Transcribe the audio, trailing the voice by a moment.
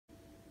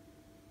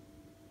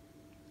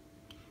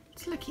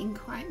It's looking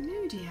quite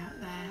moody out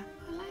there.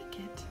 I like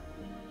it.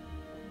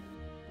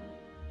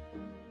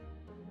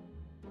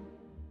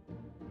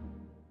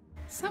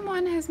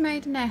 Someone has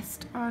made a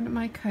nest on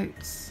my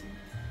coats.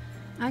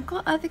 I've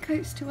got other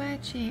coats to wear,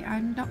 Chi.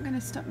 I'm not going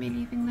to stop me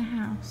leaving the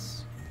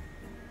house.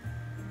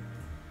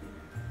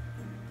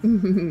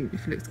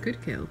 If it looks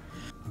good, kill.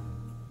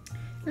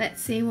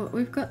 Let's see what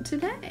we've got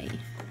today.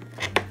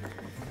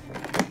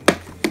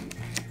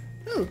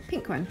 Ooh,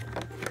 pink one.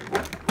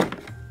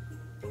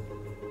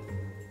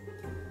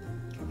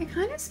 It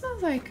kind of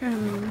smells like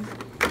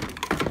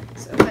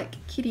sort of like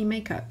kiddie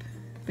makeup,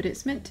 but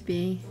it's meant to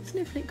be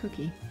snowflake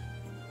cookie.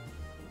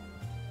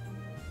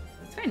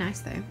 It's very nice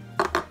though.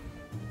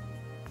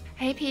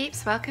 Hey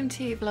peeps, welcome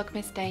to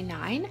Vlogmas day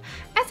 9.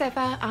 As ever,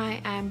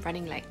 I am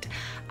running late.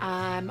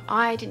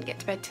 I didn't get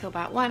to bed till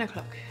about 1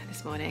 o'clock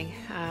this morning.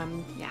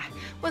 Yeah,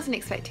 wasn't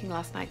expecting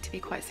last night to be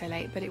quite so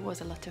late, but it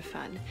was a lot of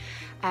fun.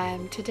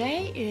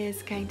 Today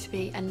is going to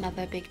be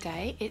another big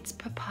day. It's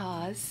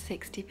Papa's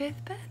 65th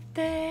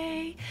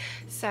birthday.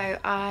 So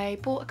I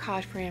bought a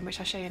card for him, which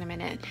I'll show you in a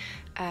minute,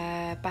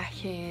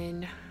 back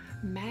in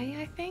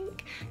May, I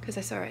think, because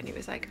I saw it and it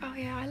was like, oh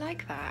yeah, I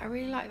like that, I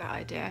really like that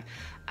idea.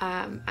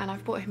 And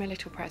I've bought him a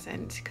little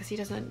present because he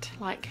doesn't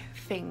like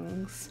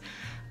things.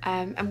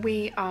 And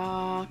we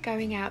are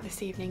going out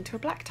this evening to a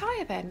black tie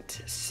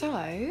event,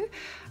 so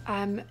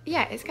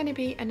yeah, it's going to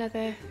be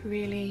another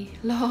really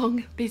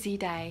long busy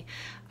day,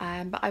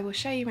 but I will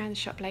show you around the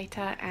shop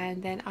later,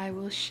 and then I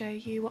will show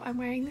you what I'm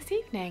wearing this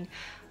evening.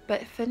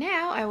 But for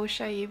now I will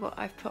show you what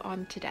I've put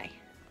on today.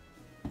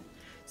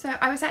 So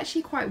I was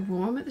actually quite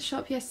warm at the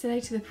shop yesterday,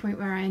 to the point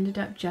where I ended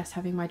up just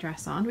having my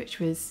dress on, which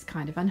was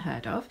kind of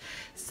unheard of.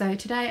 So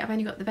today I've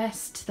only got the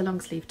vest, the long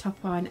sleeve top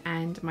on,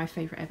 and my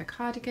favourite ever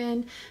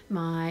cardigan,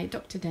 my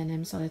Dr.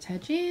 Denim solitaire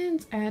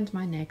jeans, and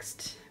my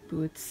Next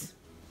boots.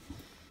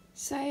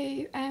 So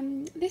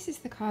this is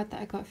the card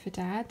that I got for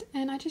Dad,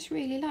 and I just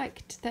really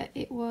liked that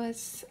it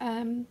was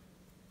kind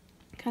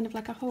of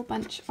like a whole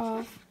bunch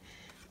of,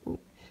 ooh,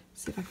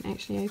 see if I can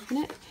actually open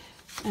it,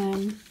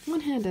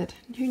 one-handed,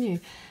 who knew?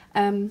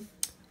 A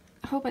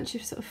whole bunch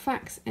of sort of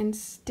facts and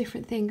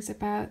different things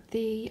about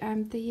the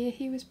year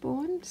he was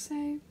born.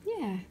 So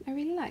yeah, I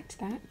really liked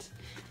that.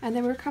 And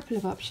there were a couple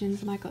of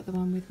options, and I got the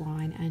one with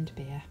wine and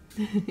beer.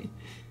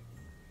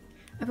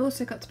 I've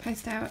also got to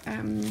post out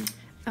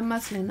a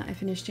muslin that I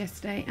finished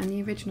yesterday, and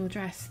the original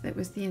dress that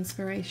was the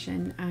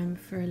inspiration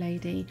for a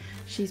lady.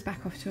 She's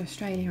back off to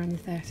Australia on the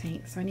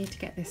 13th, so I need to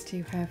get this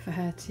to her for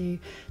her to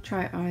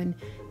try it on,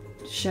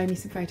 show me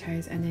some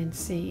photos, and then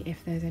see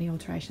if there's any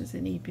alterations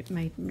that need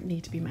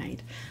to be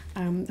made.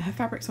 Her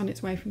fabric's on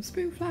its way from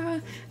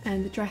Spoonflower,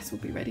 and the dress will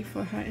be ready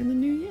for her in the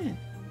new year.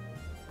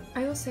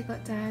 I also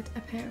got Dad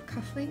a pair of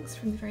cufflinks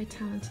from the very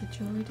talented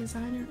jewellery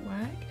designer at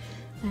work.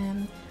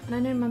 And I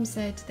know Mum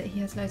said that he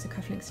has loads of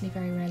cufflinks and he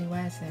very rarely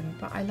wears them,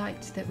 but I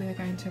liked that we were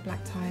going to a black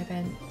tie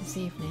event this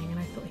evening, and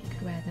I thought he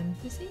could wear them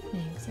this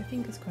evening, so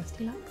fingers crossed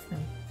he likes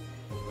them.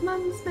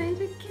 Mum's made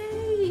a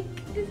cake!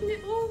 Isn't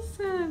it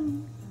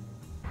awesome?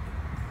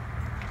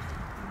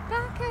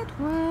 Back at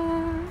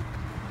work.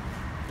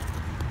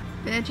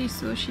 Veggie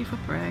sushi for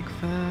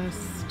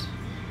breakfast.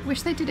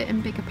 Wish they did it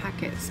in bigger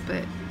packets,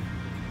 but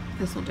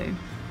this will do.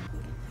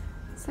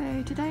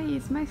 So today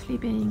is mostly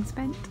being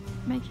spent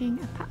making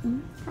a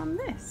pattern from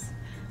this,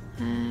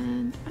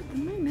 and at the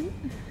moment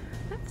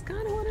that's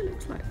kind of what it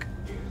looks like.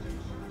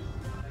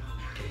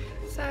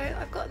 So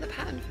I've got the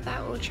pattern for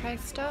that all tray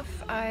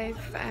stuff. I've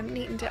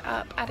neatened it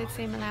up, added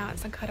seam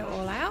allowance and cut it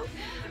all out.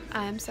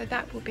 So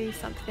that will be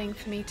something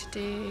for me to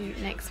do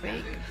next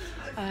week.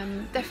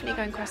 Definitely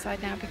going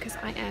cross-eyed now because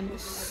I am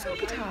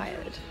super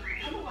tired.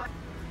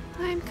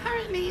 I'm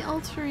currently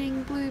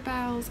altering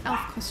Bluebell's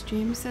elf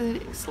costume so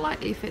that it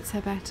slightly fits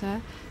her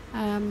better.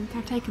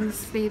 I've taken the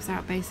sleeves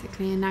out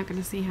basically, and now going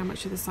to see how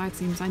much of the side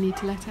seams I need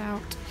to let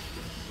out.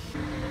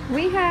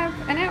 We have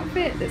an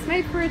outfit that's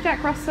made for a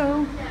Jack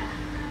Russell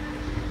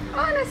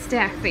on a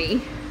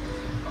Staffy.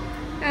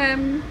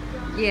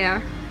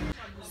 Yeah.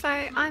 So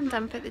I'm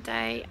done for the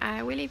day.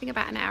 We're leaving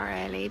about an hour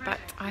early, but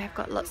I have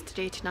got lots to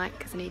do tonight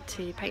because I need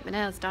to paint my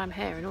nails, dye my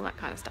hair and all that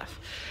kind of stuff.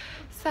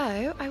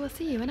 So I will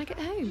see you when I get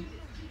home.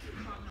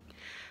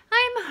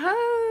 I'm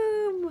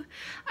home!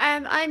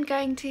 I'm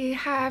going to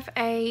have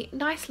a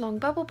nice long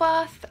bubble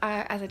bath,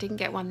 as I didn't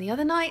get one the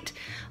other night.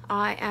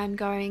 I am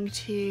going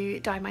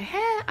to dye my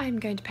hair, I'm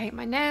going to paint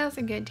my nails,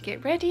 I'm going to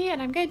get ready,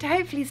 and I'm going to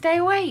hopefully stay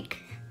awake.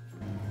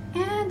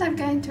 And I'm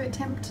going to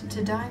attempt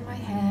to dye my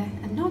hair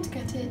and not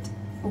get it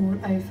all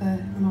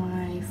over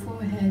my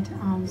forehead,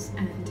 arms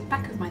and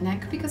back of my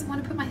neck, because I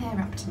want to put my hair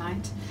up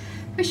tonight.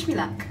 Wish me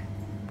luck.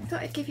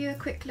 Thought I'd give you a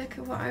quick look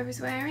at what I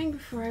was wearing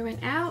before I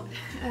went out.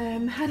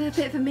 Had a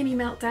bit of a mini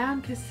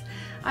meltdown because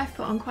I've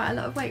put on quite a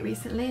lot of weight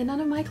recently and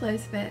none of my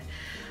clothes fit.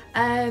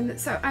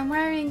 So I'm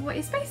wearing what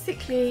is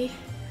basically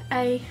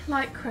a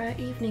lycra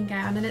evening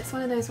gown, and it's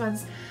one of those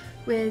ones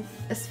with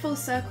a full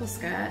circle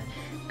skirt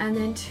and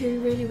then two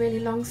really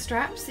long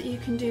straps that you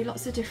can do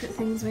lots of different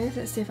things with.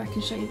 Let's see if I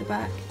can show you the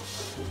back.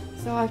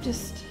 So I've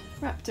just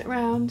wrapped it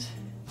around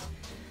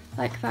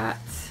like that,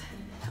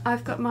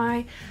 I've got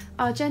my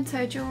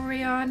Argento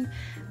jewellery on,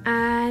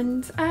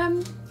 and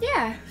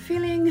yeah,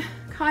 feeling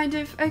kind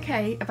of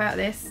okay about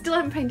this. Still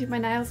haven't painted my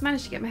nails,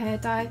 managed to get my hair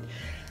dyed.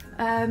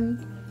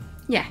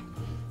 Yeah,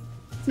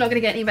 it's not going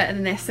to get any better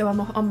than this, so I'm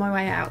on my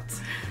way out.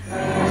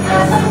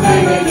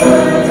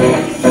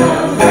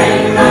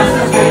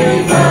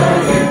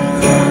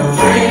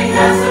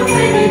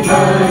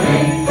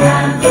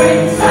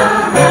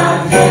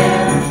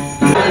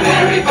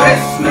 Merry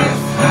Christmas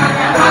and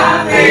a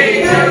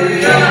Happy New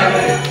Year.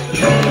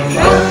 We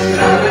won't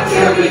go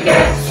until we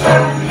get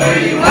some.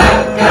 We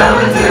won't go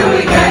until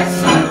we get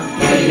some.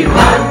 We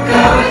won't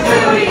go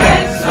until we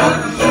get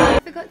some. I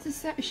forgot to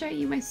show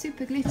you my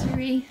super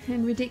glittery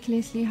and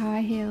ridiculously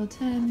high-heeled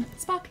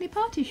sparkly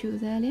party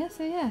shoes earlier,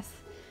 so yes.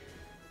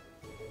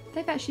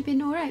 They've actually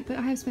been alright, but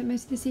I have spent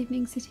most of this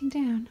evening sitting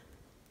down.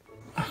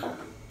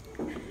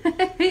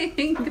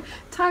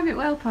 Time it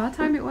well, Pa,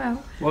 time it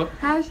well. What?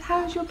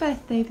 How's your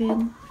birthday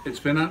been? It's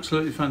been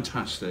absolutely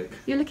fantastic.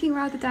 You're looking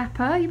rather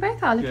dapper. You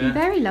both are looking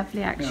very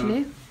lovely, actually.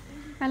 Yeah.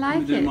 I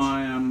like it.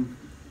 My,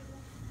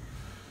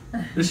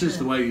 this is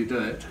the way you do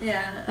it.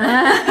 Yeah.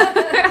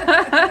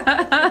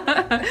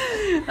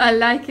 I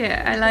like it,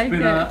 I like it.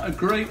 It's been a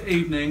great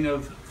evening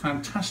of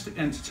fantastic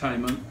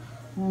entertainment,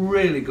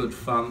 really good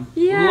fun,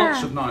 Yeah.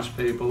 lots of nice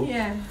people.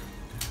 Yeah.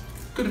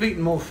 Could have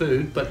eaten more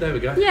food, but there we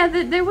go. Yeah,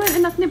 there weren't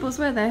enough nibbles,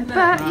 were there? No.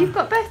 But you've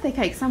got birthday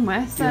cake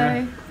somewhere, so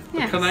Yeah.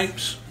 yes. The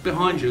canapes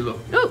behind you, look.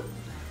 Oh!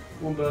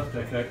 One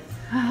birthday cake.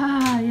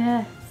 Ah,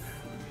 yes.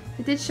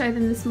 I did show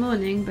them this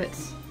morning, but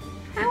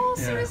how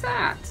awesome is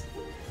that?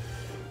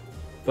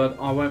 But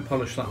I won't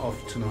polish that off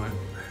tonight.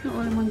 Not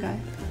all in one go.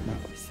 No.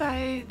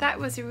 So that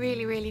was a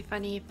really, really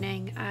fun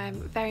evening.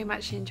 Very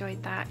much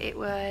enjoyed that. It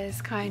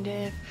was kind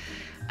of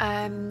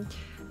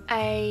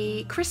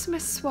a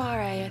Christmas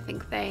soiree, I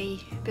think they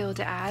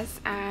billed it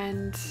as,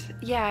 and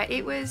yeah,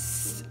 it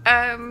was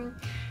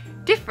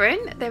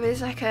different. There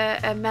was like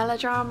a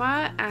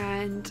melodrama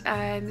and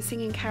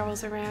singing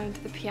carols around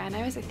the piano,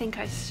 as I think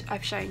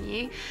I've shown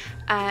you,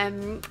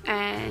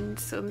 and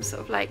some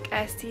sort of like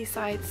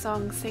seaside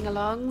song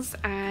sing-alongs,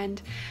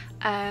 and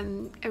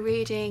a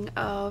reading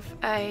of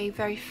a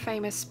very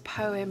famous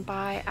poem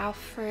by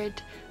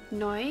Alfred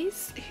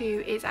Noyes,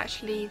 who is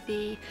actually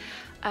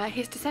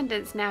his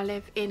descendants now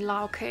live in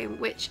Larcombe,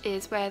 which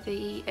is where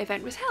the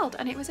event was held,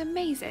 and it was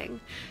amazing.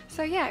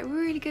 So yeah,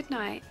 really good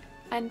night,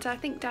 and I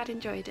think Dad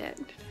enjoyed it.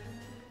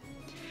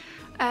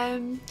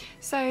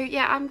 So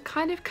yeah, I'm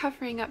kind of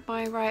covering up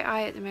my right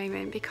eye at the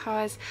moment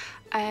because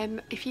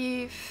if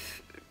you've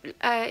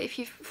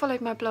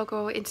followed my blog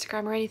or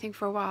Instagram or anything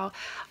for a while,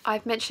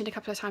 I've mentioned a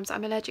couple of times that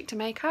I'm allergic to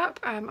makeup.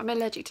 I'm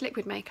allergic to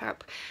liquid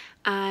makeup,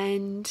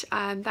 and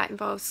that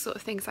involves sort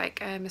of things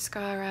like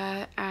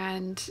mascara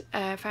and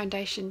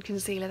foundation,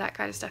 concealer, that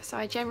kind of stuff. So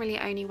I generally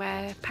only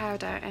wear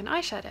powder and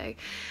eyeshadow,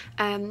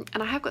 and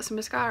I have got some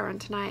mascara on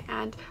tonight,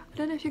 and I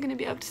don't know if you're going to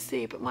be able to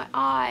see, but my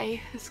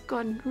eye has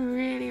gone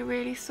really,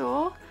 really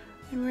sore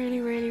and really,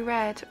 really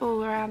red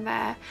all around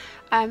there.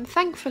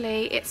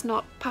 Thankfully it's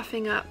not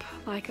puffing up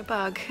like a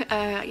bug.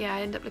 Yeah,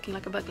 I end up looking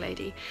like a bug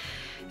lady.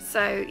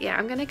 So yeah,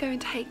 I'm gonna go and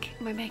take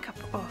my makeup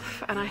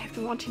off, and I have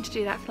been wanting to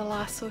do that for the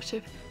last sort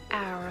of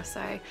hour or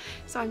so.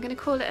 So I'm gonna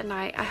call it a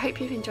night. I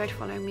hope you've enjoyed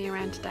following me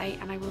around today,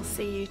 and I will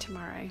see you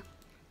tomorrow.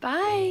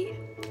 Bye!